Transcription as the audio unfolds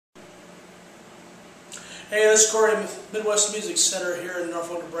Hey, this is Cory, Midwest Music Center here in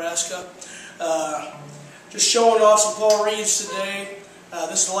Norfolk, Nebraska. Just showing off some Paul Reeds today.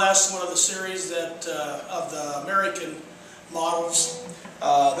 This is the last one of the series that of the American models.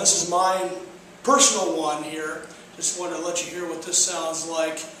 This is my personal one here. Just wanted to let you hear what this sounds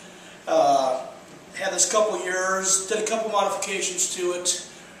like. Had this couple years, did a couple modifications to it.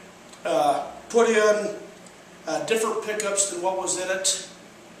 Put in different pickups than what was in it.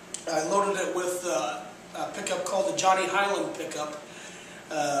 I loaded it with a pickup called the Johnny Hiland pickup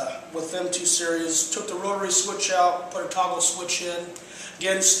with them two series. Took the rotary switch out, put a toggle switch in.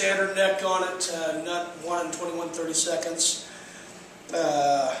 Again, standard neck on it, nut 1 and 21/32.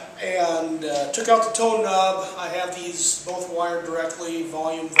 And took out the tone knob. I have these both wired directly,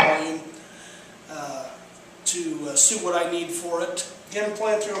 volume, to suit what I need for it. Again,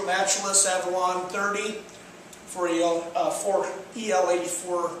 playing through a matchless Avalon 30 for 4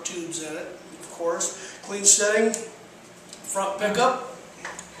 EL84 tubes in it, of course. Clean setting, front pickup.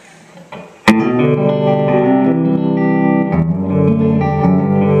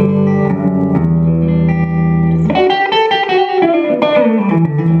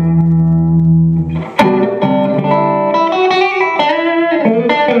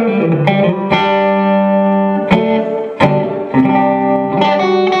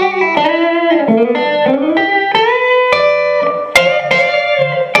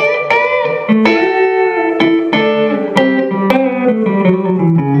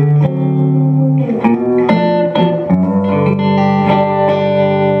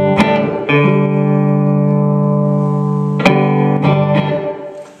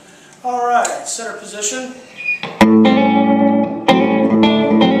 Center position.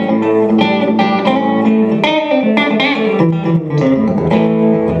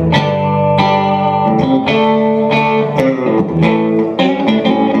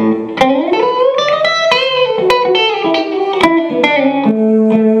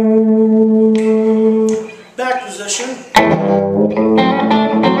 Back position.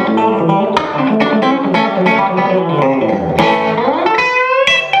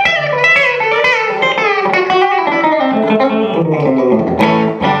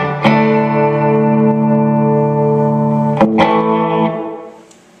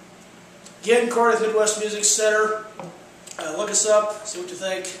 Again, Cory, Midwest Music Center. Look us up, see what you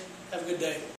think. Have a good day.